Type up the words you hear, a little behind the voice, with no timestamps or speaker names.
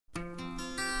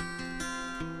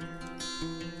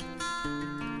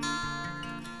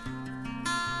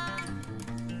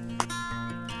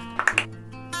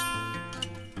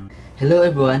Hello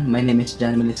everyone, my name is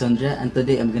jmlisondra and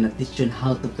today I'm gonna teach you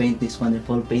how to paint this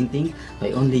wonderful painting by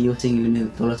only using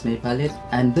limited colors my palette.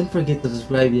 And don't forget to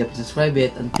subscribe if you have subscribed it,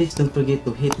 and please don't forget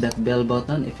to hit that bell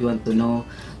button if you want to know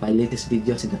my latest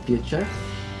videos in the future.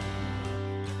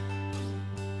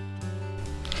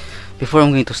 Before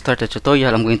I'm going to start the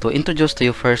tutorial, I'm going to introduce to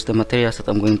you first the materials that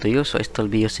I'm going to use. So I still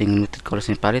be using limited colors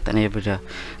in palette, and I have the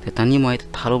titanium white,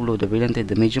 Phthalo blue, the brilliant,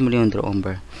 the medium Lisondra,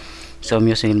 Umber. So I'm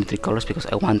using limited colors because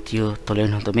I want you to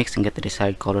learn how to mix and get the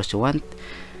desired colors you want.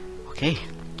 Okay,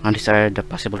 and these are the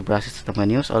possible brushes that I'm going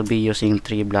to use. I'll be using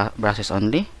 3 brushes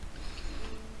only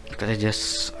because I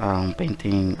just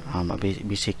painting a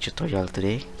basic tutorial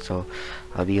today. So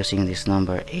I'll be using this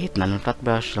number 8 nylon flat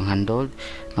brush, long handled,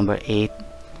 number 8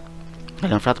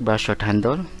 nylon flat brush, short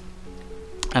handle,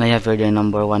 and I have here the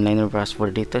number 1 liner brush for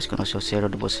the details. You can also 0,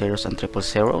 double zeros, and triple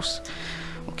zeros.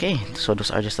 Okay, so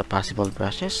those are just the possible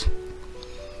brushes.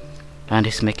 And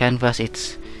this is my canvas.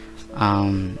 It's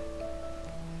 10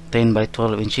 by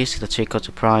 12 inches. The 3 coats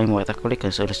of prime white acrylic,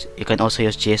 and so you can also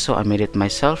use gesso. I made it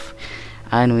myself.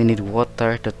 And we need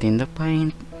water to thin the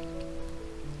paint,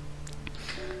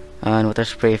 and water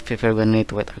spray if you're going to need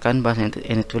to wet our canvas, and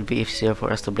it will be easier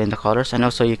for us to blend the colors. And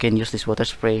also you can use this water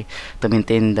spray to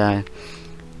maintain to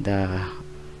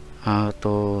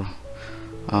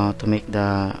make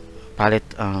the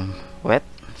palette wet,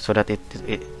 so that the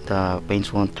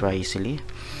paints won't dry easily.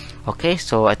 Okay,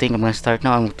 so I think I'm gonna start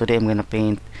now. Today I'm gonna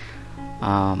paint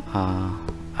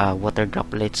water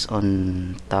droplets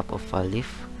on top of a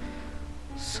leaf.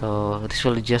 So this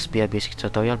will just be a basic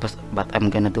tutorial, but I'm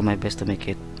gonna do my best to make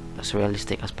it as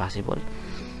realistic as possible.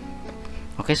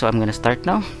 Okay, so I'm gonna start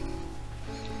now.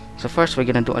 So first we're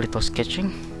gonna do a little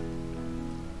sketching.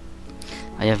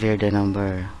 I have here the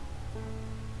number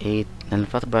 8 nylon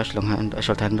flat brush,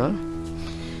 short handle,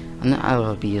 and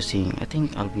I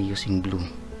think I'll be using blue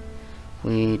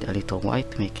with a little white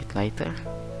to make it lighter,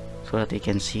 so that you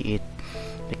can see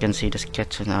the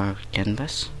sketch on our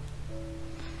canvas.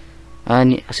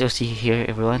 And as you see here,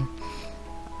 everyone,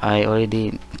 I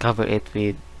already covered it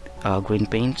with green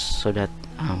paints, so that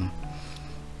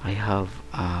I have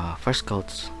first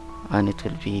coats, and it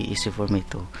will be easy for me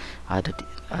to add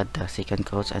the second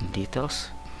coats and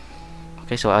details.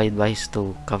 Okay, so I advise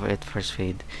to paint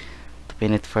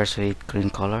it first with green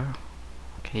color.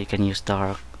 Okay, you can use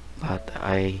dark, but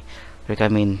I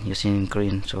recommend using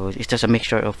green, so it's just a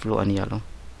mixture of blue and yellow.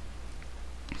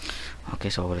 Okay,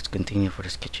 so let's continue for the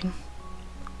sketching.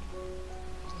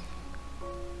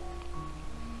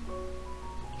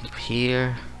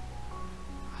 Here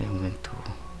I am going to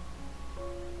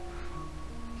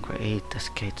create the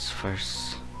sketch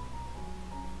first.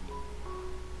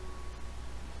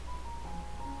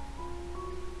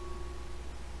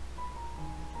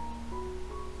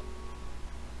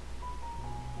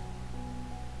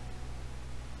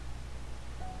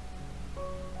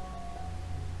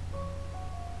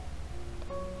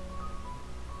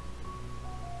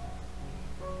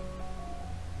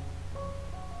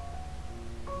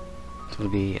 It will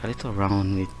be a little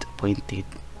round with pointed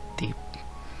tip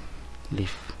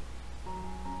leaf.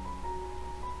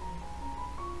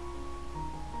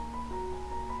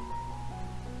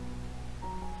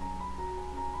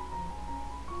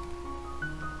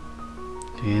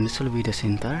 And this will be the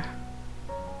center.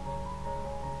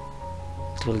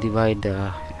 It will divide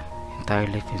the entire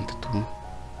leaf into 2,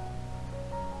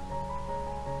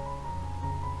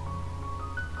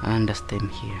 and the stem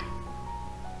here.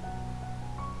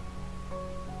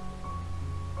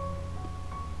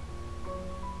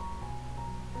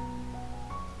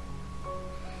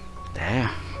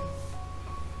 There.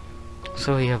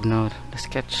 So we have now the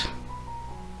sketch.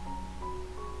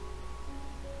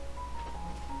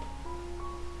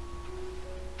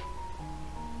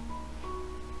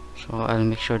 So I'll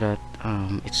make sure that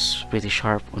it's pretty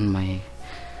sharp on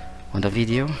the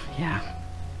video. Yeah,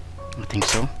 I think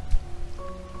so.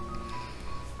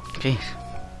 Okay,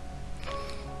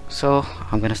 so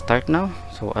I'm gonna start now.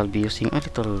 So I'll be using a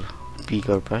little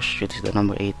bigger brush, which is the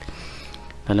number 8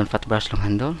 nylon flat brush, long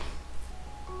handle,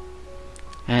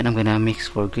 and I'm gonna mix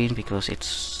for green because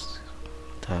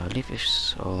the leaf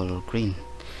is all green.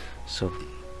 So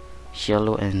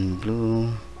yellow and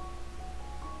blue.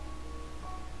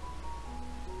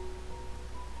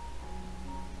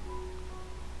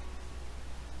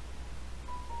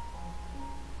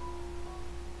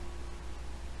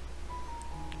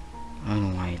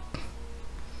 And white.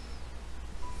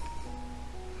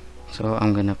 So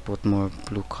I'm gonna put more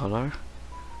blue color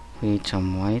with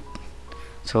some white.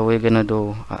 So we're gonna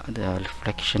do the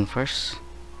reflection first.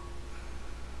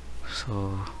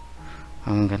 So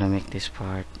I'm gonna make this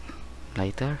part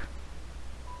lighter.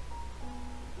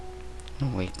 No,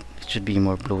 wait, it should be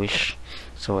more bluish,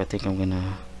 so I think I'm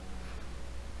gonna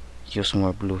use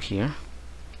more blue here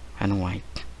and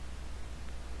white.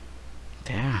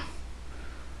 There,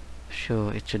 so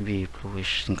it should be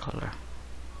bluish in color.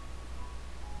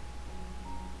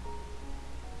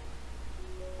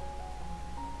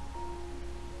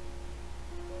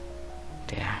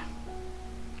 There.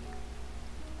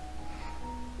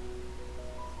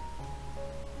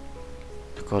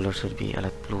 The color should be a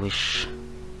lot bluish.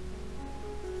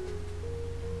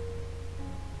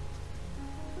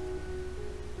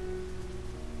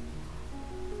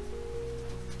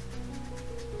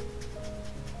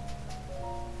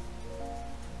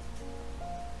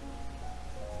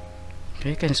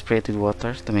 You can spray it with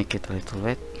water to make it a little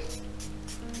wet.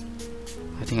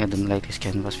 I think I don't like this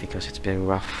canvas because it's very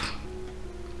rough.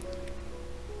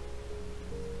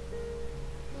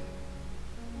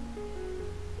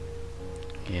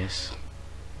 Yes.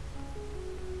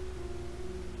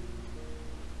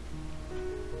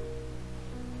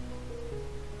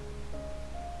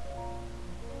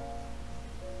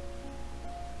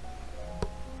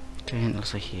 And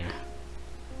also here.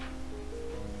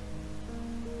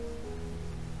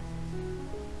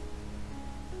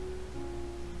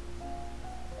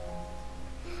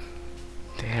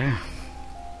 There.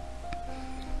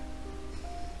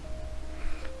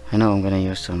 I know I'm gonna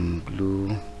use some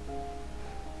blue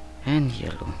and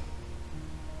yellow.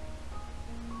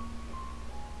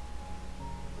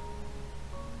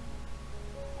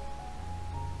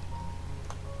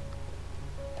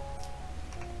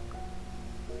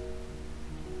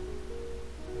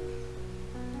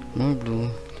 More blue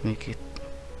to make it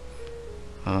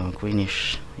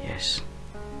greenish. Yes.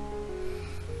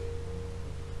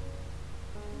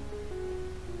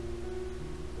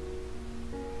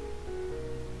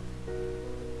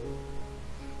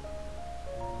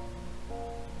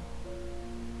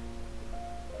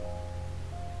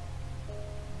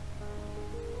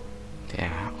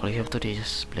 There, all you have to do is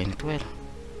just blend it well.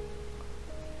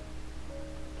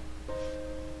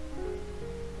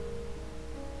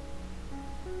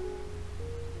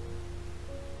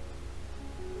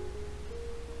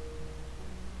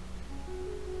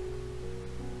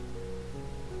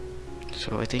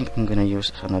 So I think I'm gonna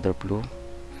use another blue.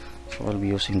 So I'll be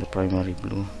using the primary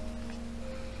blue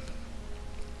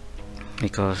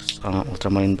because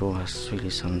ultramarine blue has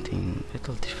really something a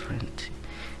little different.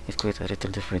 It creates a little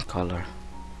different color,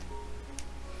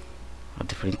 a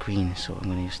different green. So I'm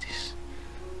gonna use this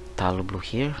phthalo blue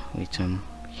here with some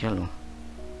yellow.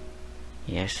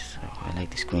 Yes, so I like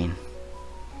this green.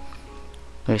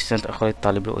 No, it's not actually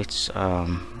phthalo blue, it's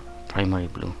primary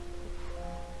blue.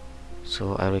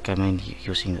 So I recommend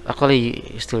using it.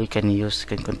 Actually, still you can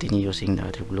continue using the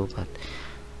other blue, but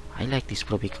I like this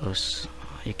blue because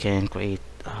you can create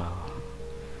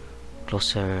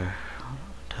closer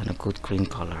than a good green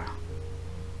color.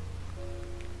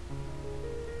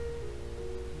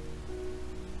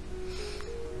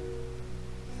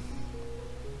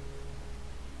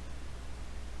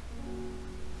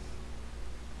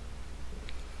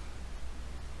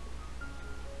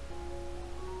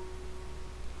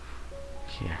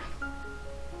 Here.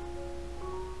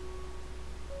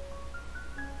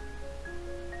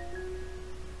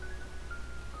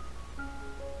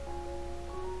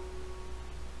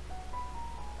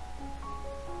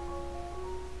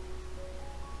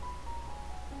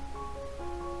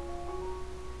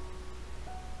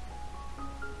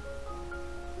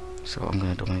 So I'm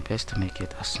gonna do my best to make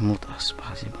it as smooth as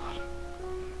possible.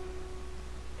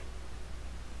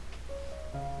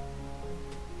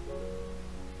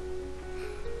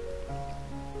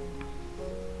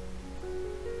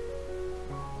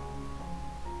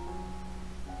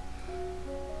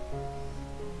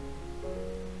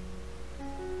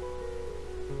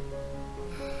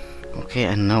 Okay,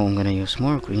 and now I'm gonna use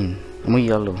more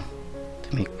yellow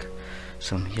to make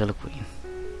some yellow green.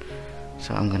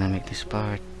 So I'm gonna make this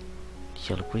part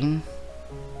yellow green.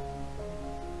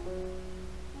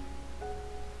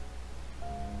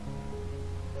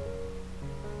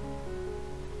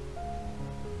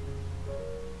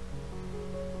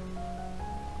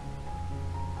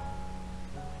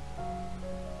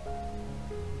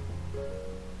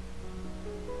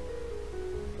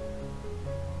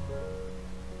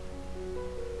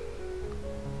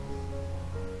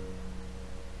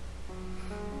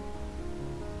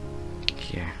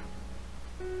 Here.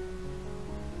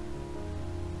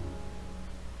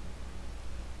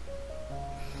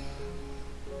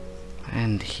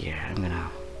 And here I'm gonna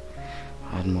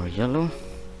add more yellow.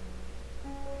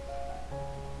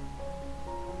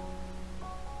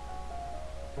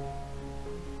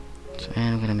 So,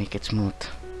 and I'm gonna make it smooth.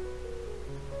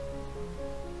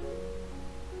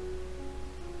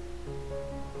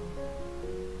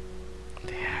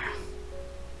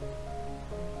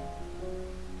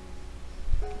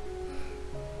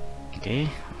 Okay,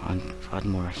 and add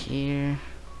more here,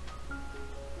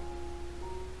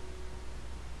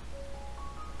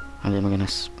 and then we're gonna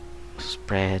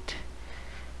spread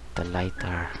the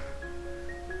lighter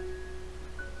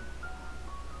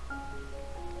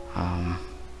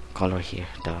color here,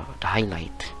 the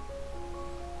highlight.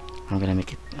 I'm gonna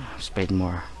make it spread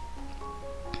more.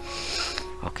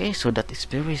 Okay, so that is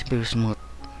very smooth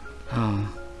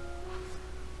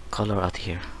color out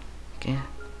here. Okay,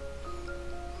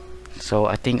 so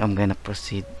I think I'm gonna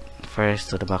proceed first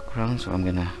to the background. So I'm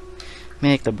gonna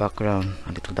make the background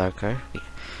a little darker.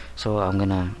 So I'm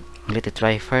gonna let it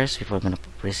dry first before I'm gonna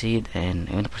proceed, and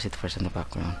I'm gonna proceed first on the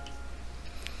background.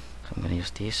 So I'm gonna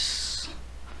use this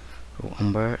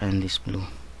umber and this blue.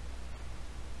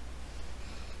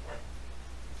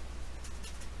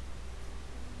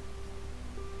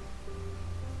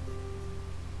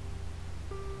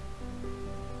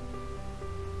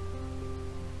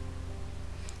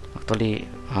 Actually,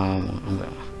 I'm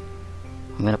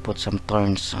gonna put some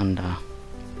thorns on the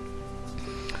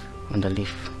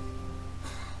leaf,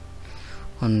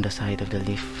 on the side of the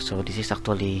leaf. So this is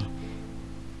actually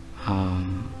a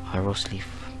rose leaf.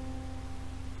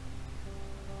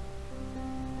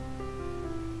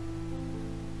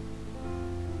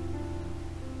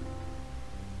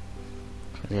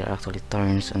 So there are actually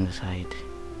thorns on the side.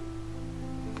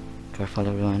 Careful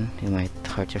everyone, you might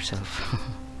hurt yourself.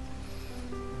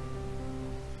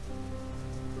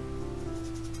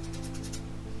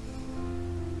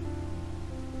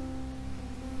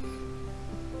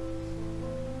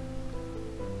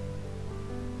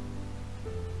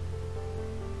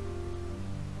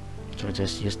 So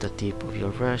just use the tip of your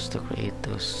brush to create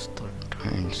those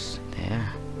turns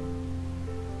there,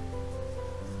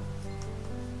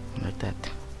 like that.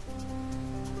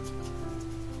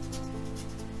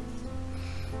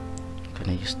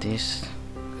 Gonna use this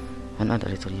and add a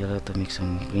little yellow to make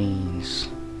some greens.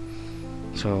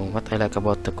 So what I like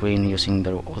about the green using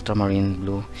the ultramarine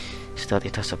blue is that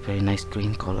it has a very nice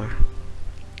green color.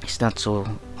 It's not so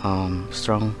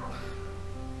strong,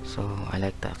 so I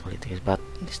like that quality. But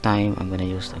this time I'm gonna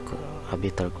use a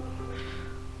bitter,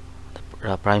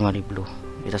 the primary blue.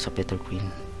 It has a bitter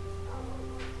green.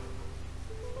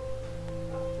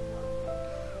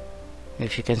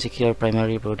 If you can secure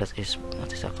primary blue, that is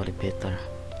actually better.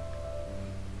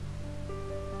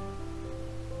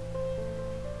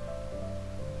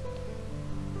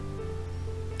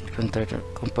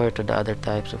 Compared to the other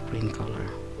types of green color.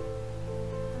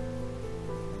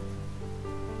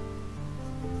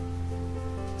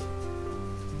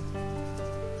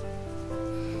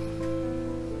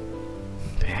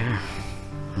 There,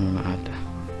 I'm gonna add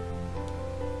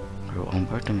raw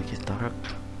umber to make it dark.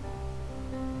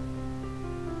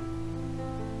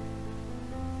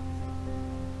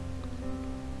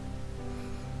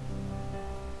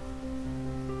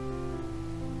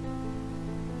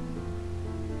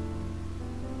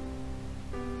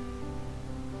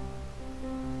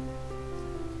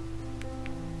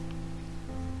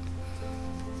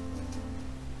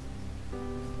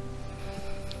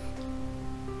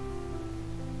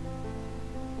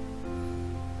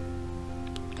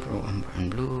 Umber and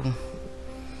blue.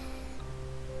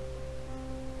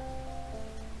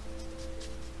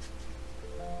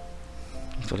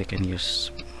 So I can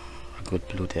use a good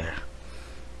blue there,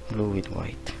 blue with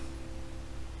white.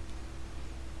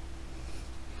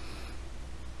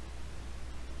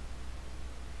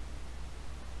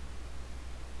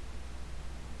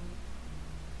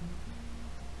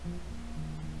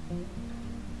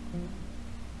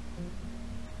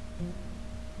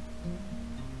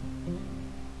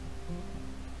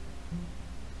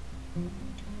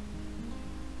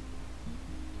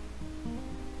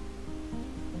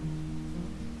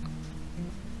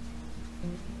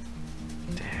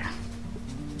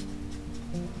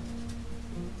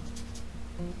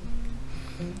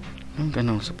 I'm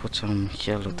gonna also put some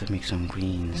yellow to make some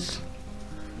greens.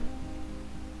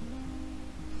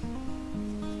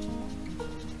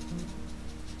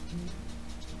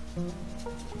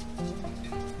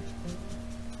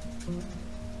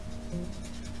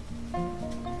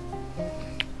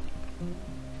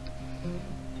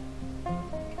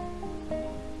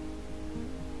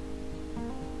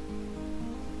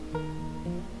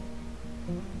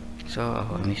 So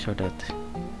I'll make sure that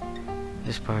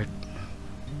this part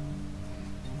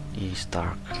is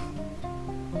dark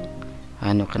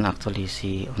and you can actually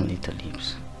see only the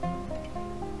leaves.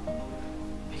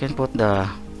 You can put the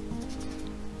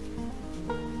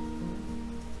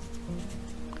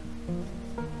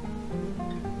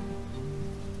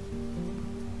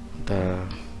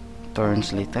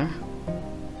thorns later.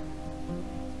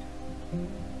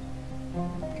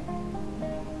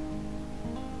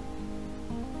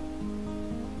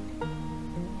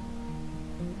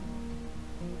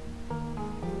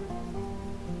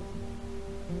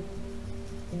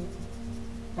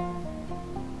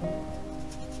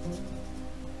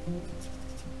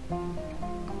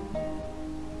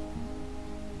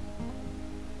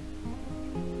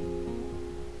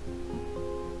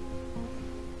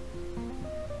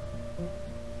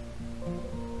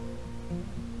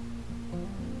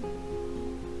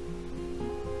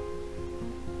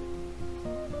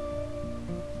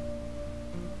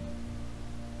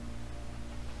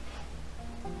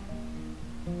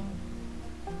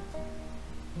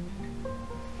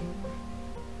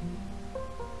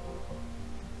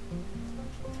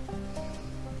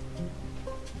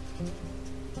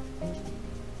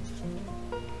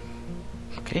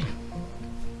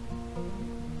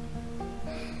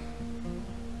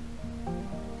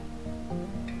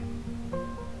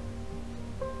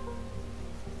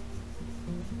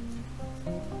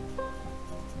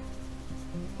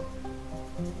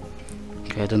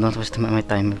 don't want to waste my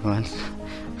time, everyone.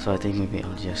 So I think maybe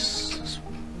I'll just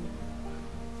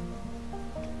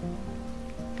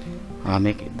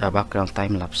make the background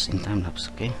time-lapse in time-lapse.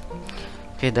 Okay,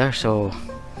 there. So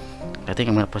I think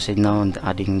I'm gonna proceed now on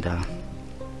adding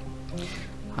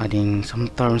some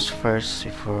terms first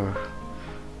before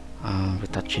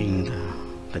retouching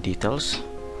the details,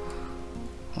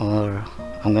 or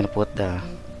I'm gonna put I'm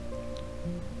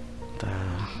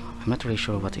not really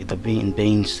sure what the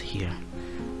veins here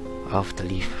of the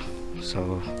leaf.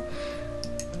 So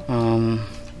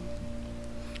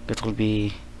it will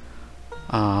be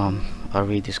a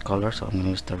reddish color, so I'm gonna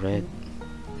use the red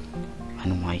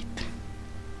and white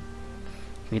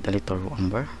with a little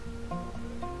umber.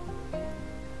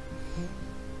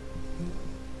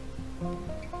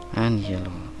 And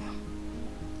yellow.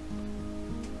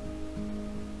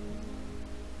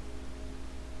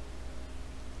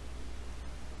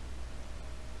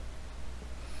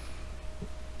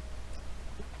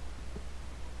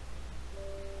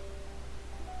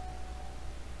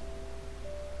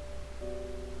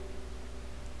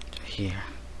 Here.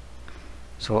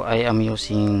 So I am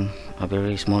using a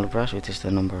very small brush, which is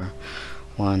the number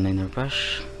 1 liner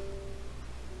brush.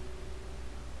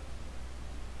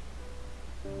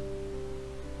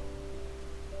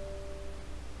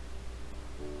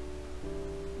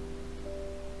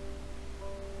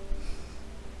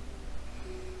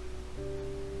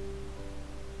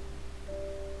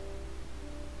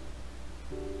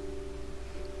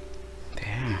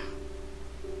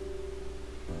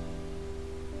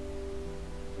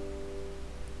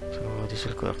 This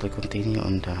will actually continue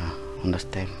on the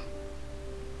stem.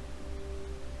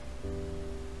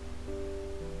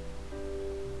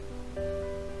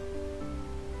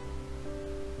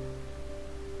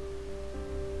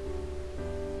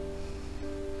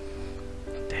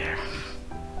 There.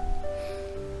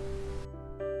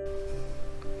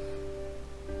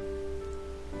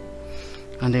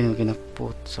 And then we're gonna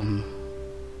put some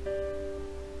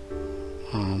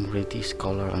reddish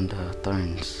color on the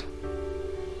turns.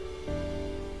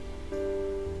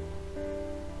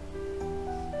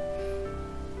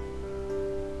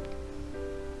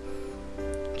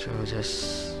 So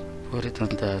just put it on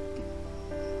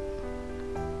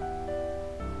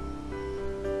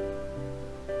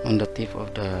the tip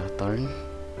of the thorn.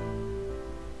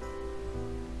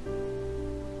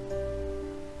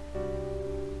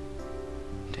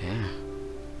 There.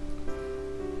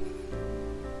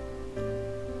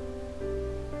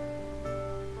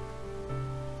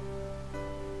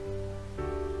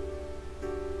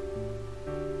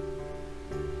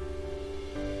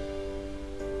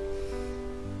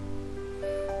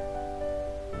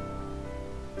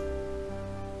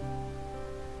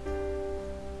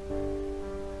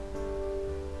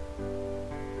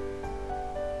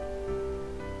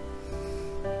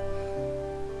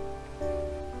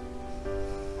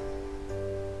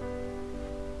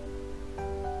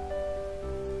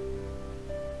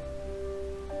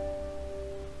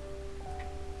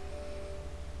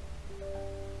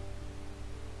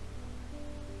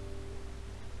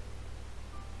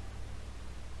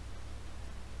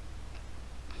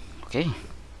 Okay,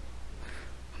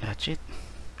 that's it.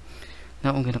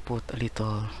 Now I'm gonna put a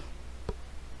little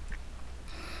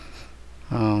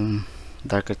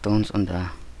darker tones on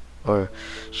or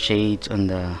shades on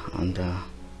the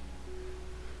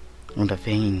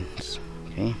veins.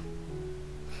 Okay,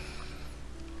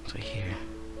 so here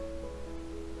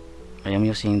I am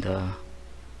using the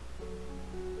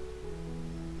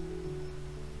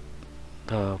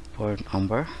poured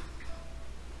umber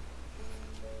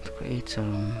to create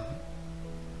some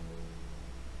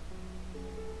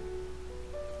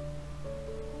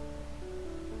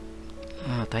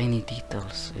tiny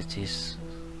details, which is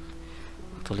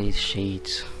actually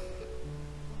shades.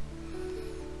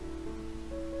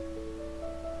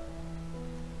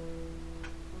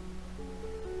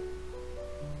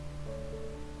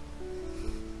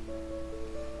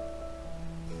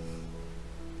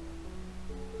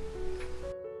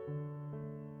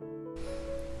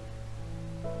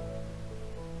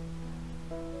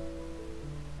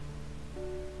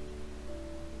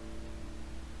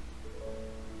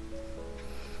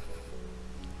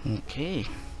 Okay,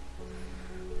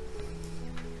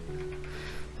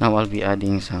 now I'll be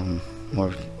adding some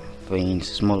more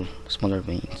veins, smaller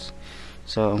veins.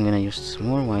 So I'm gonna use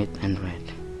more white and red.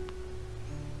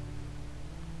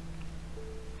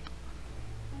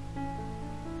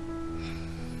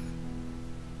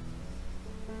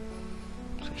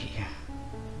 So here.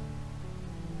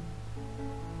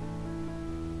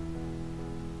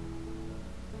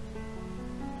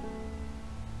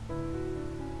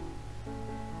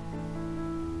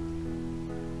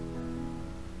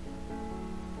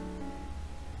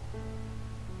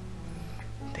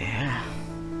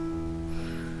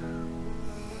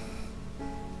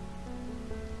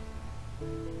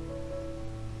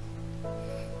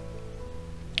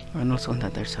 and also on the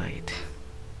other side.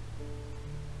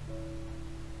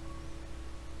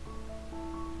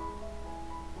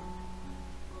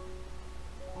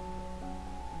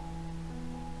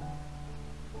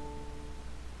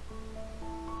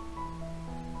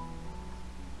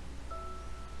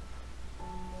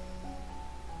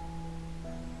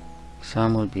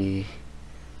 Some will be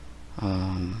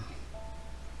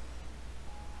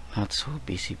not so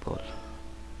visible,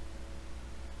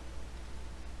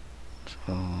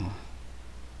 so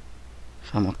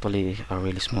some actually are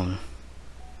really small.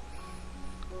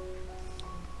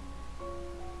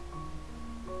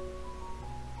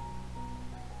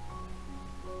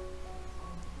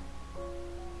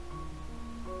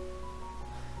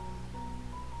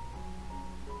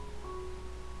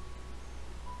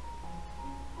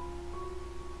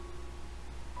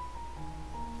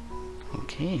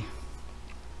 Okay,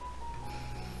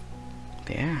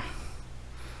 there.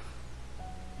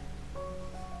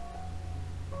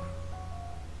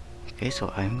 Okay, so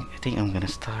I think I'm gonna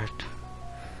start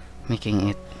making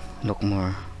it look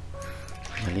more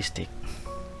realistic.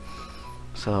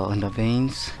 So on the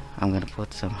veins, I'm gonna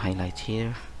put some highlights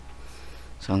here.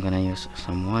 So I'm gonna use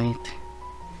some white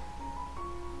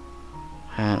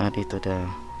and add it to the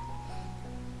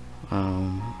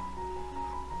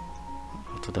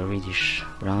reddish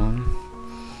brown,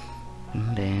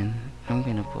 and then I'm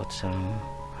gonna put some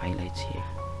highlights here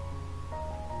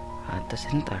at the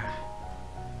center.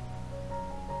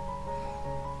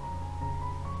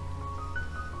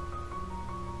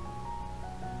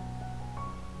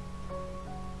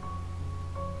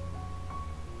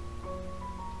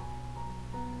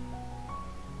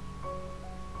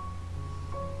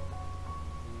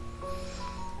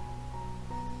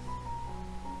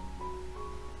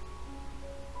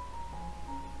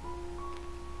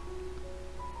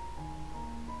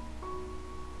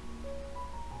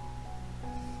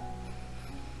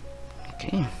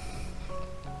 Okay,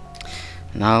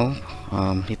 now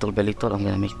little by little I'm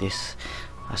gonna make this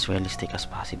as realistic as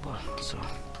possible. So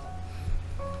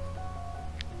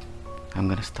I'm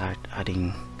gonna start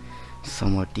adding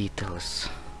some more details.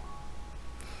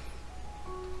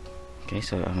 Okay,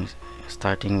 so I'm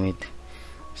starting with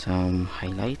some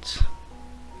highlights.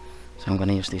 So I'm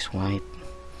gonna use this white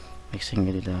mixing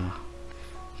with the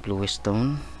bluish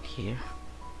tone here.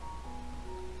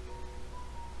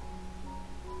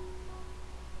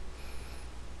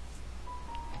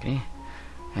 Okay,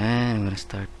 and I'm gonna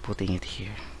start putting it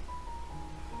here.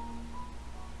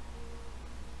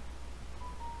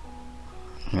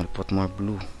 I'm gonna put more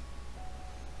blue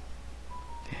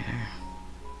there.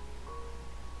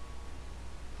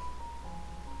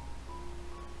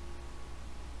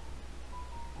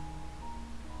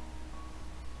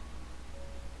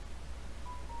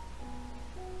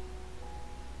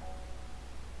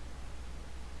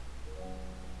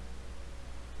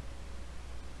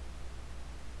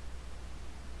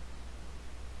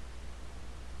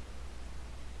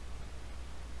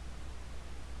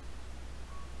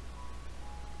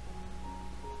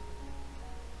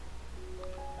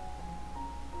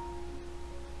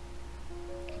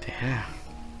 There.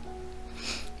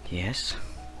 Yes.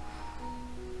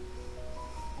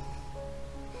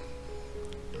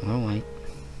 More white.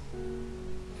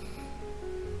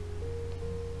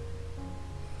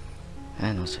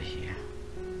 And also here.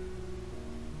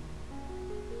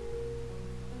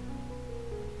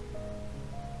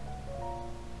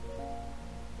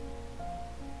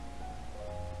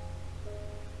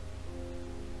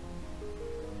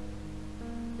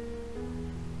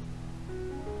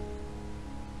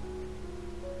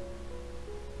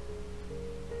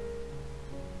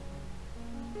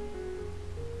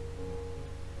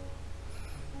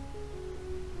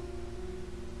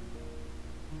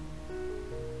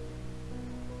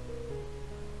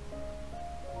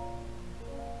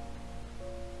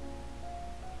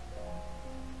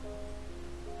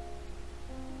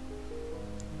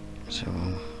 So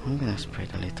I'm gonna spread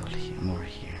a little more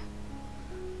here.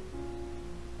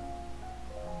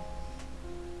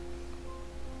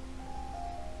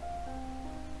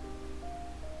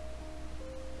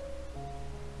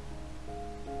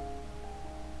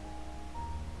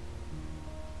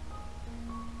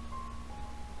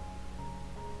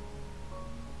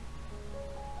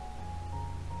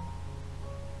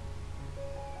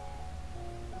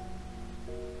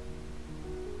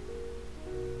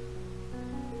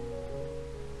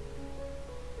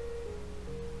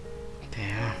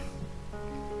 There.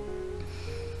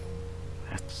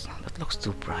 That looks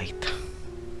too bright.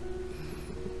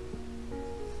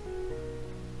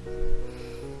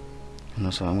 And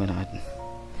also I'm gonna add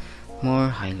more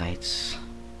highlights.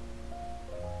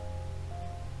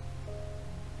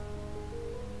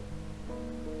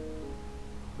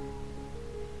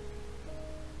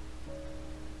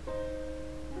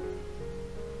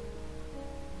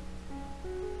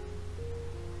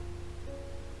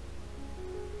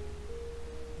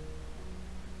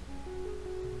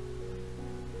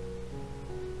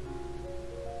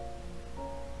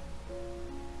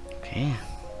 Okay,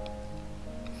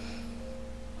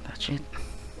 that's it.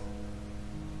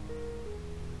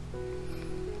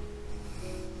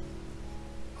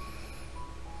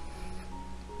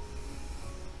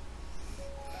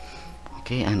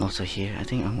 Okay, and also here I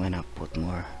think I'm gonna put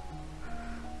more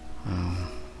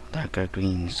darker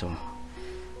green, so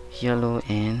yellow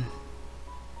and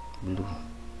blue.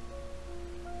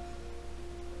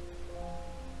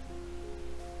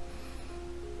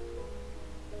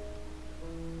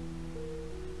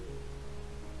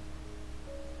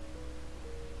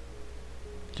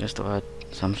 Just to add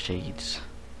some shades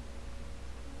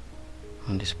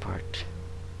on this part.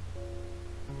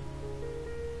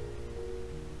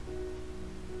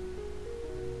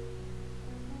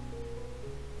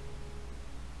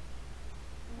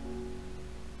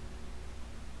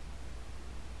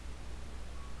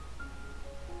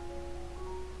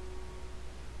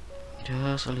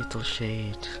 Just a little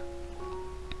shade.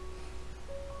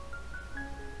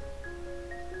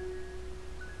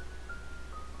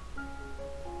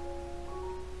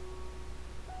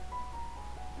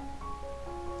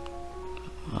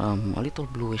 A little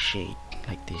bluish shade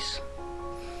like this,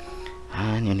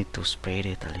 and you need to spread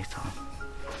it a little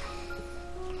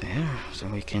there, so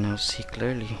we can now see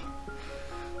clearly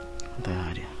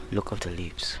the look of the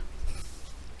leaves.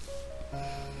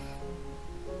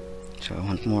 So I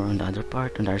want more on the other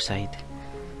part, on the other side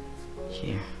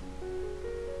here.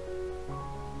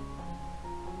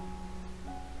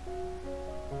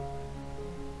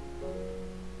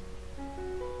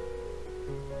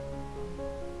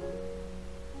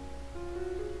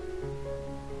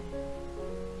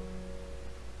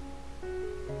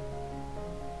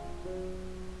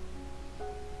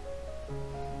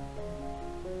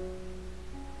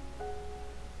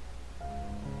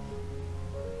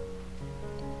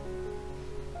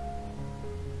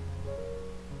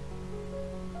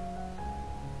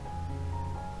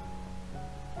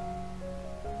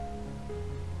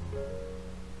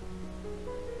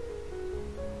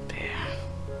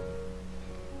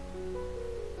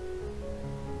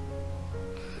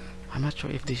 I'm not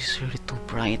sure if this is really too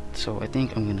bright, so I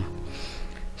think I'm gonna,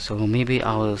 so maybe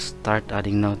I'll start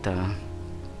adding now the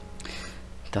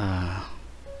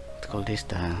what to call this,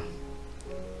 the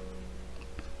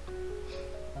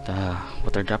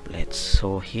water droplets.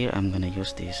 So here I'm gonna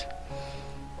use this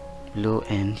blue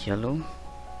and yellow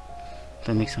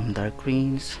to make some dark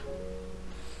greens.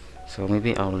 So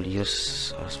maybe I'll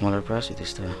use a smaller brush. It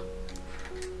is the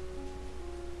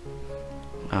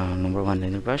number 1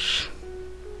 liner brush.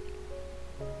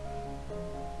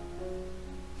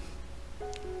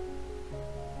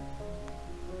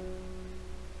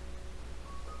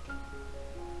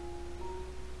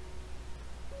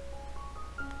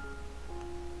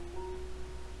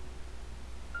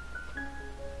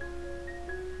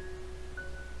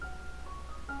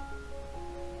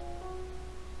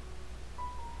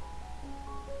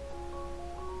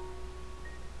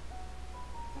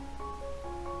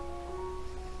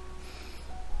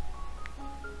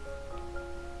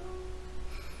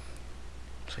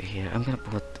 So here I'm gonna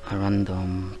put a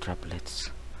random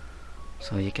droplets,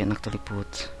 so you can actually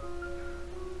put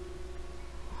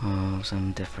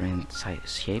some different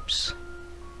size shapes.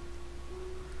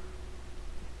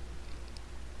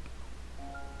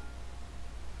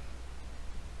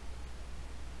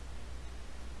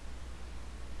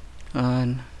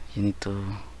 And you need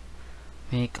to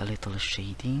make a little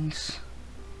shadings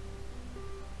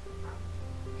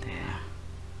there.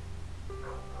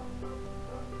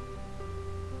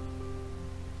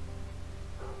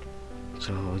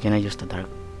 So we're gonna use the dark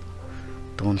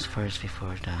tones first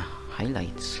before the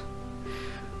highlights.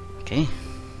 Okay,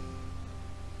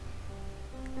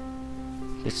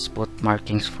 let's put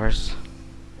markings first.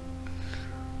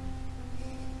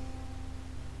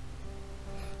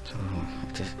 So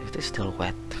it is still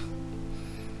wet.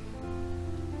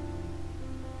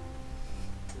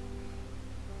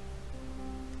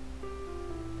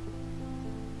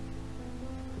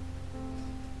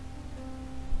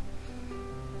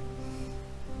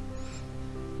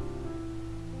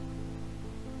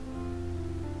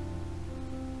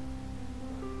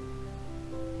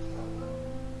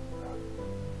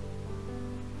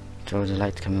 So the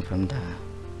light coming from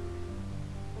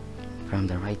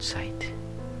the right side.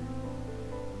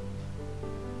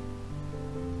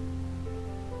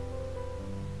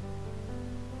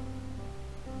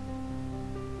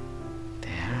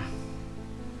 There.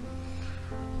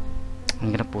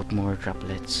 I'm gonna put more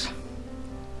droplets.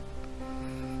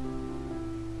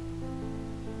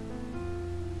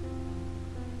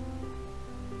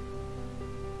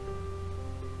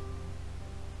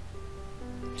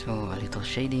 So a little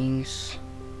shadings.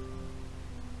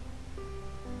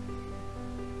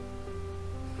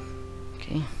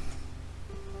 Okay.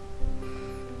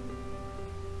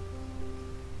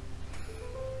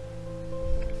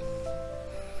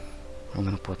 I'm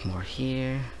gonna put more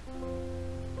here.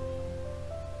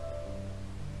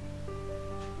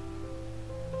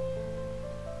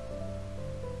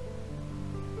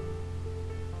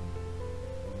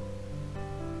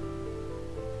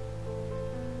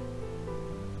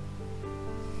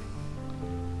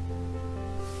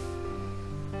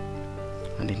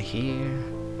 And then here.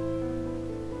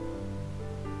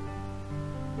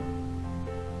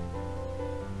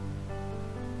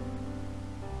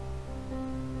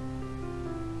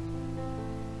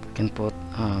 Can put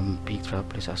big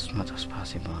droplets as much as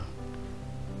possible.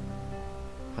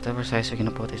 Whatever size you're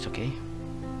gonna put is okay.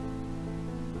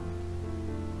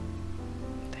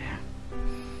 There.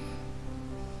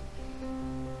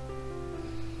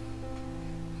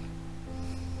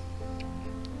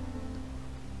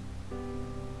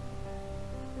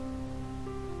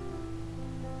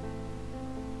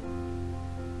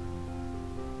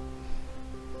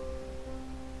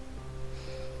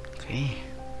 Okay.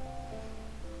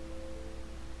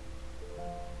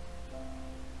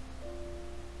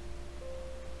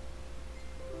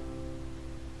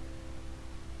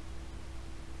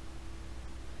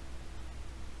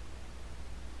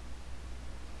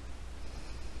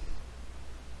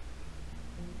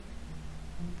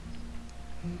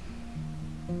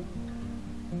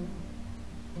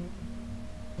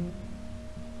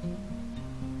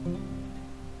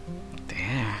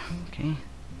 There. Okay.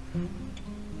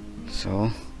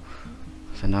 So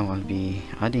now I'll be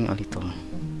adding a little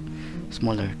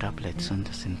smaller droplets on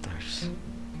the centers.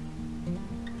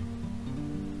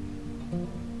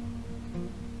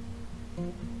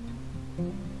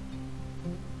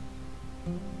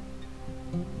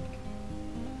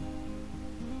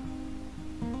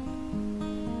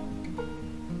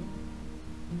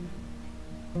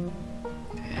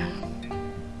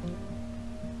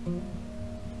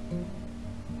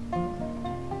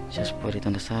 Just put it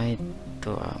on the side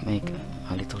to make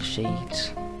a little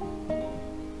shades.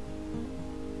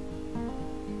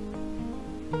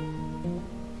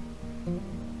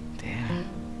 There.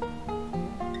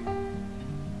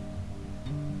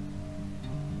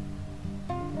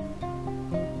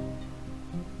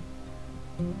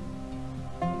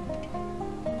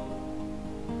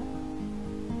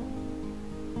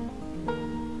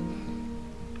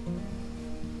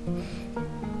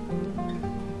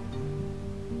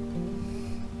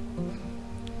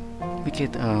 Make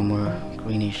it more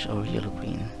greenish or yellow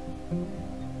green.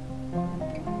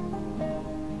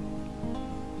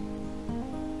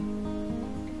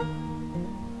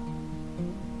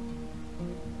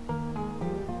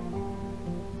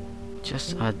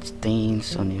 Just add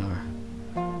stains on your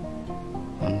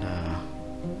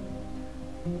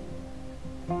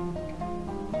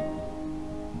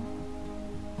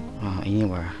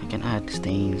anywhere. You can add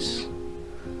stains,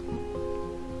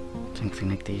 something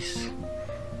like this.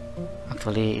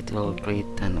 Actually, it will create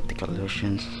an optical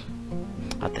illusions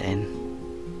at the end.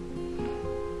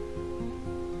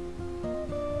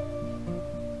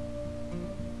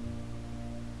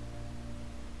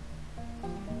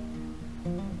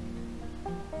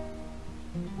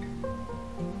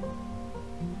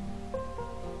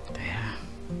 There.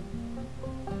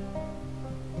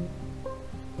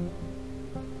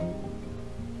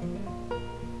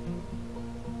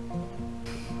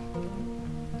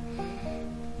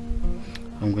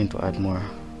 I'm going to add more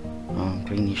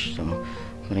greenish, so I'm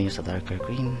going to use a darker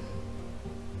green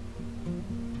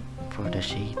for the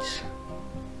shades.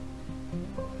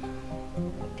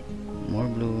 More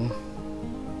blue.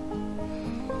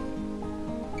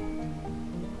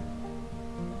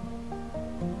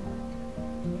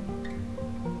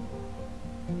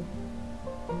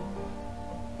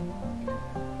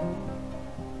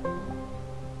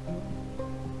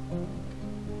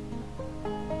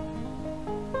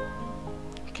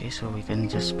 Okay, so we can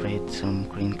just spread some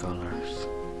green colors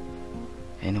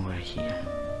anywhere here.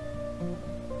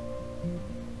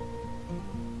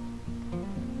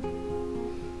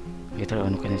 Later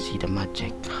on we can see the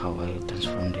magic, how I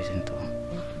transform this into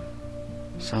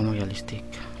some realistic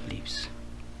leaves.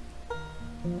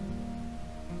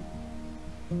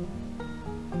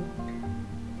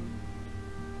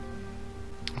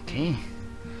 Okay,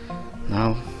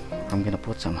 now I'm gonna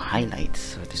put some highlights.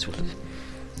 So this will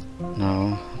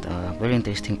now the very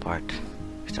interesting part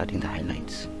is adding the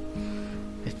highlights.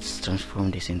 Let's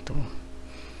transform this into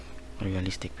a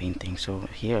realistic painting. So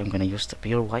here I'm gonna use the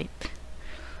pure white,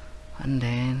 and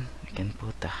then we can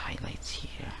put the highlights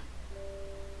here.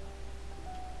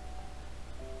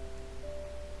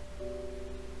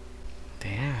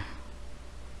 There.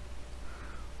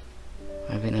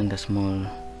 the small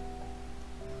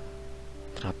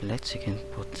droplets, you can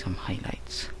put some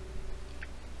highlights.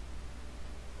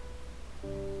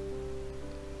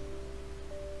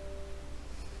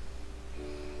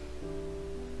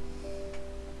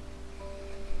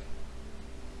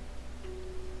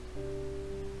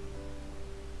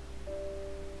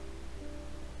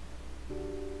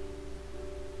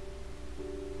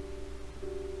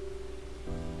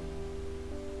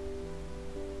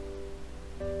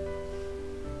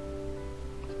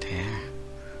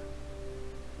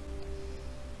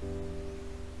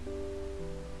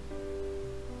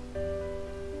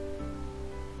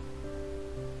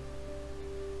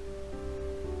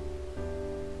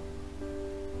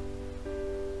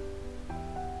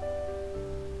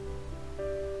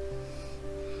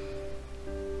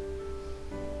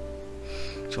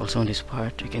 So also on this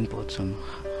part you can put some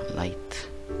light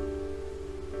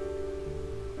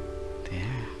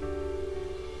there.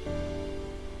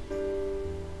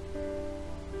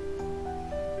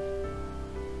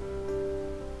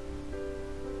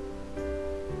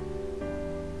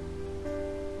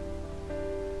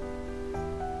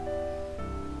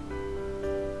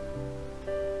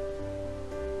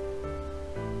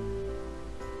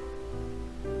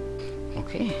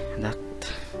 Okay, that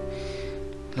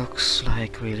looks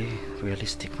like really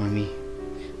realistic for me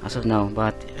as of now,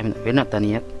 but I mean, we're not done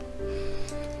yet.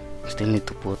 Still need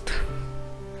to put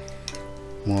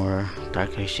more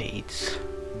darker shades.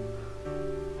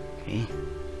 Okay,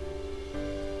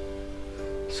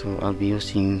 so I'll be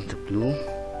using the blue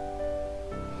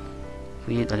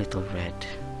with a little red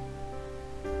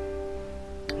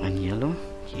and yellow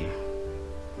here,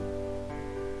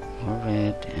 more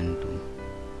red and blue.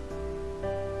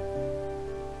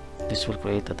 This will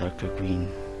create a darker green.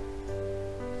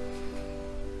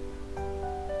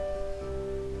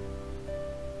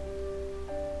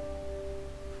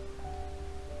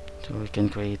 So we can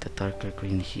create a darker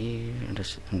green here on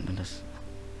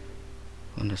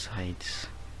the sides.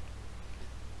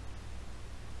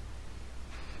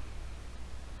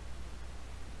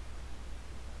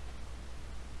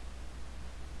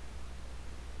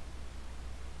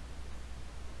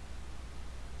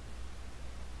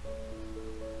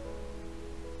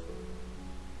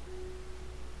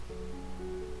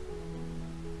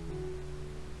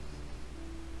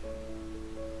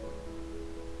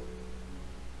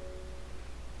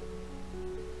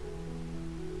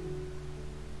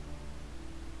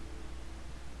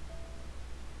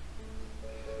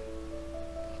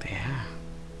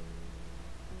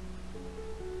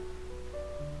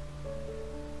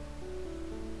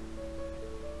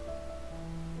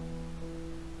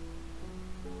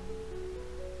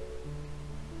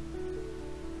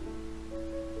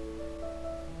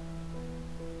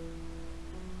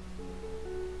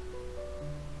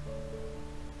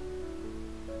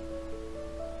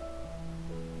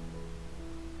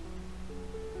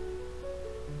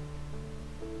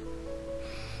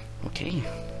 Okay,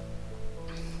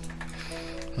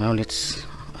 now let's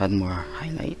add more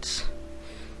highlights.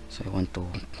 So I want to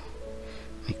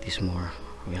make this more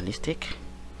realistic,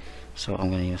 so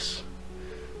I'm gonna use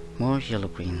more yellow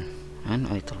green and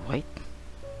a little white.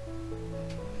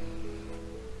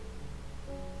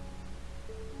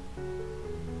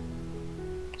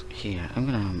 So here I'm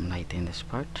gonna lighten this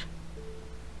part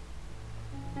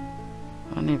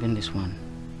and even this one.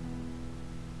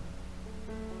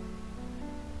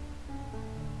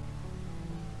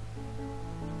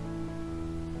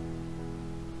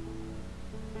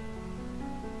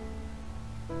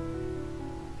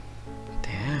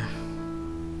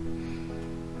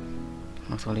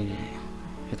 Actually,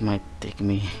 it might take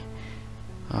me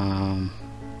an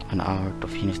hour to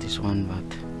finish this one,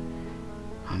 but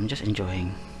I'm just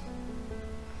enjoying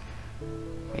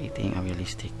creating a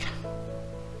realistic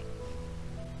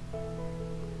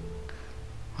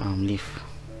leaf.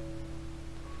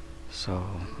 So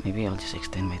maybe I'll just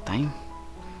extend my time,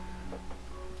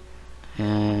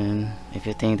 and if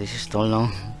you think this is too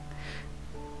long,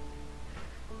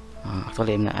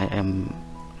 actually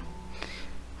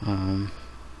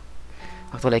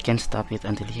actually I can stop it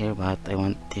until here, but I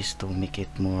want this to make it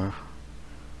more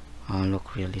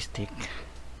look realistic.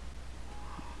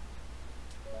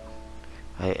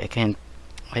 I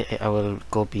will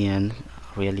go beyond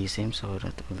realism, so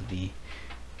that will be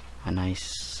a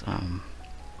nice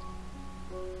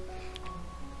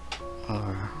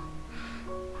or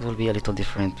it will be a little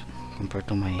different compared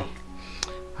to my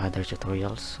other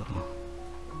tutorials.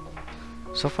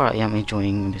 So far I am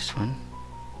enjoying this one,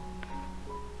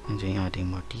 enjoying adding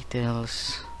more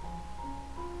details.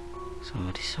 So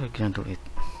this is how we're gonna do it.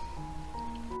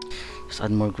 Just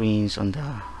add more greens on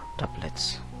the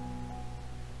droplets.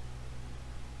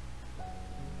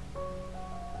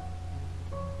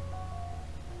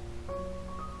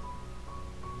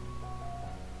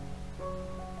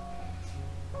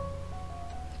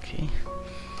 Okay.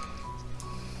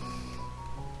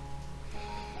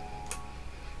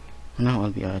 Now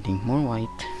I'll be adding more white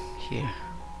here.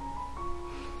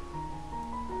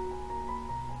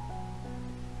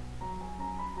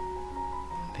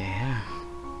 There.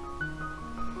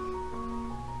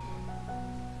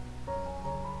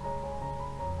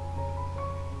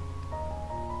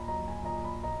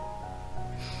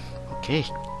 Okay,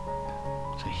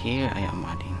 so here I am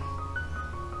adding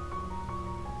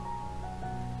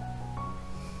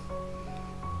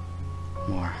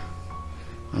more,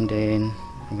 and then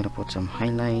I'm gonna put some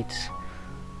highlights.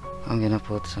 I'm gonna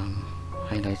put some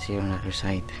highlights here on the other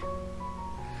side,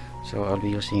 so I'll be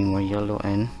using more yellow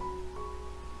and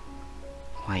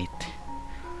white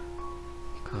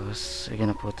because I'm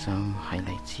gonna put some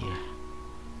highlights here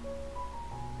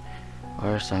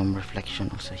or some reflection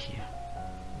also here.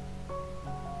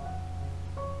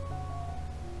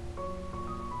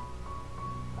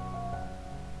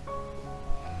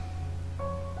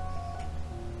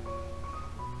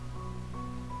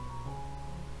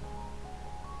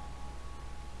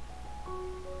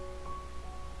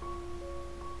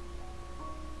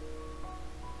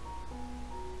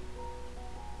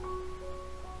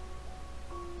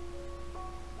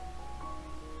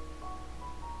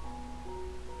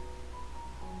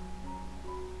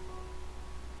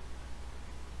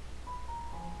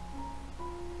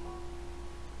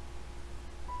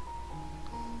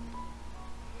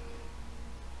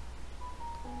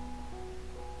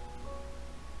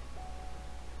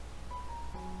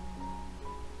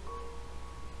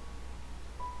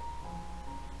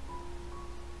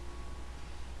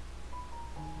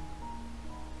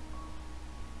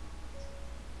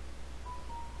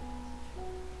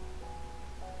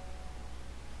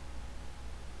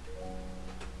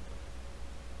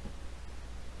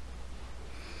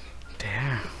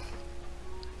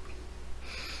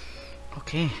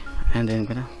 Okay, and then I'm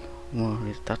gonna more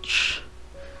retouch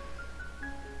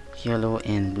yellow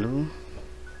and blue.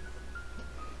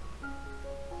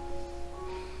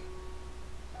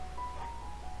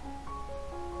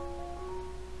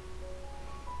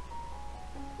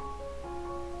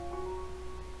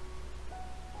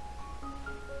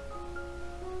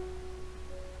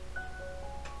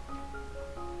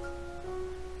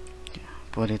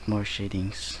 Put it more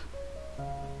shadings.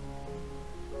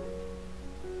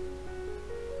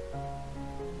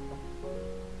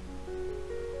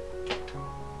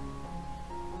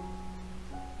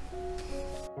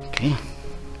 Okay.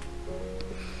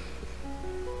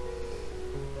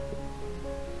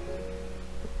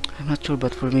 I'm not sure,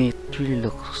 but for me it really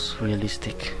looks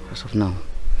realistic as of now.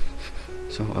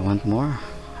 So I want more.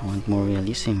 I want more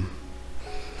realism.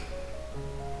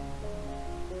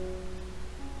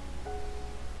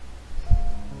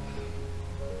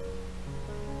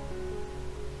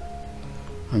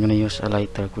 I'm gonna use a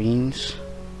lighter greens.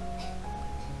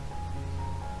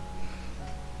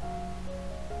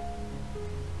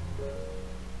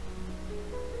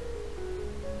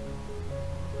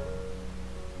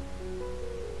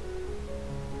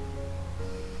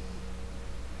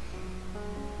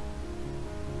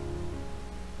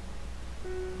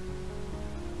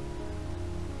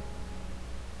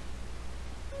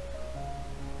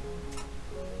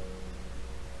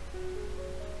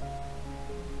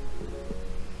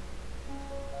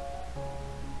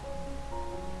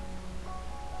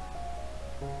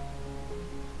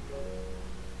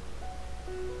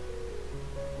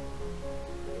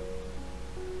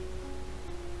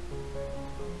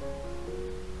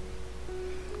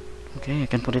 Okay, I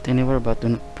can put it anywhere, but do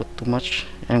not put too much.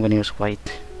 I'm gonna use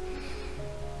white.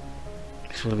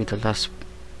 This will be the last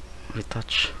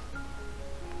retouch.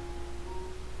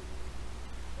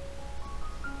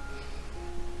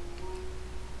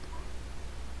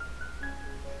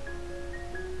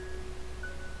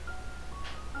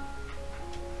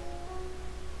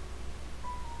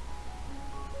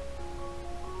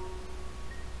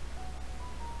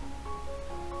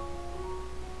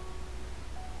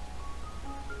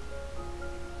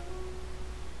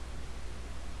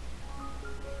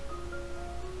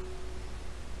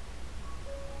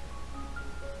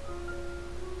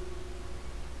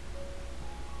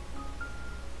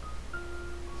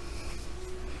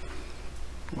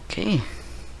 Okay,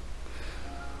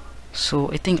 so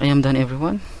I think I am done,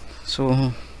 everyone.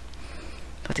 So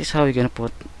that is how you're gonna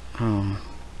put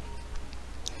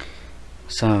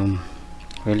some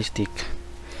realistic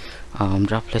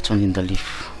droplets on in the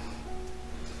leaf.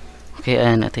 Okay,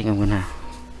 and I think I'm gonna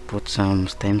put some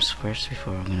stems first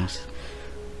before I'm gonna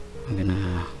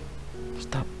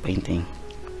stop painting.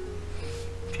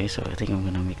 Okay, so I think I'm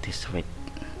gonna make this red.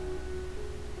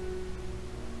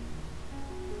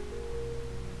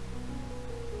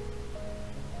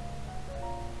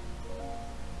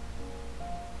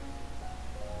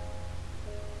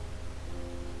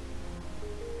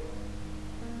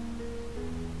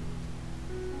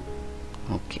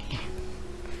 Okay,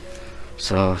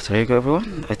 so there you go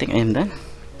everyone. I think I am done.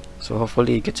 So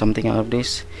hopefully you get something out of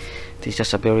this. This is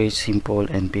just a very simple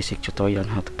and basic tutorial on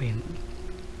how to paint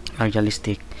a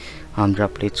realistic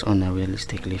droplets on a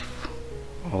realistic leaf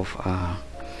of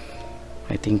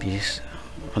I think this is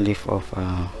a leaf of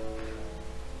a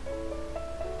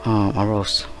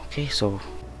rose. Okay, so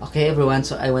Okay everyone,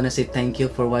 so I wanna say thank you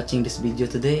for watching this video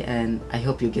today, and I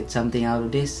hope you get something out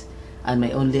of this. And my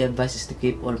only advice is to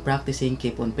keep on practicing,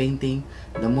 keep on painting.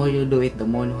 The more you do it, the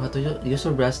more you know how to use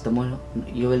your brush, the more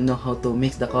you will know how to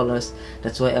mix the colors.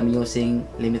 That's why I'm using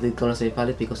limited colors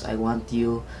palette, because I want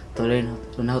you to learn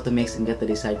how to mix and get the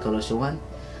desired colors you want.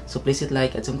 So please hit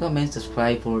like, add some comments,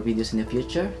 subscribe for more videos in the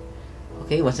future.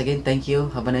 Okay, once again, thank you,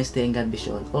 have a nice day, and God bless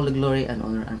you all. All the glory and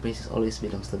honor and praises always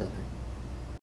belongs to the Lord.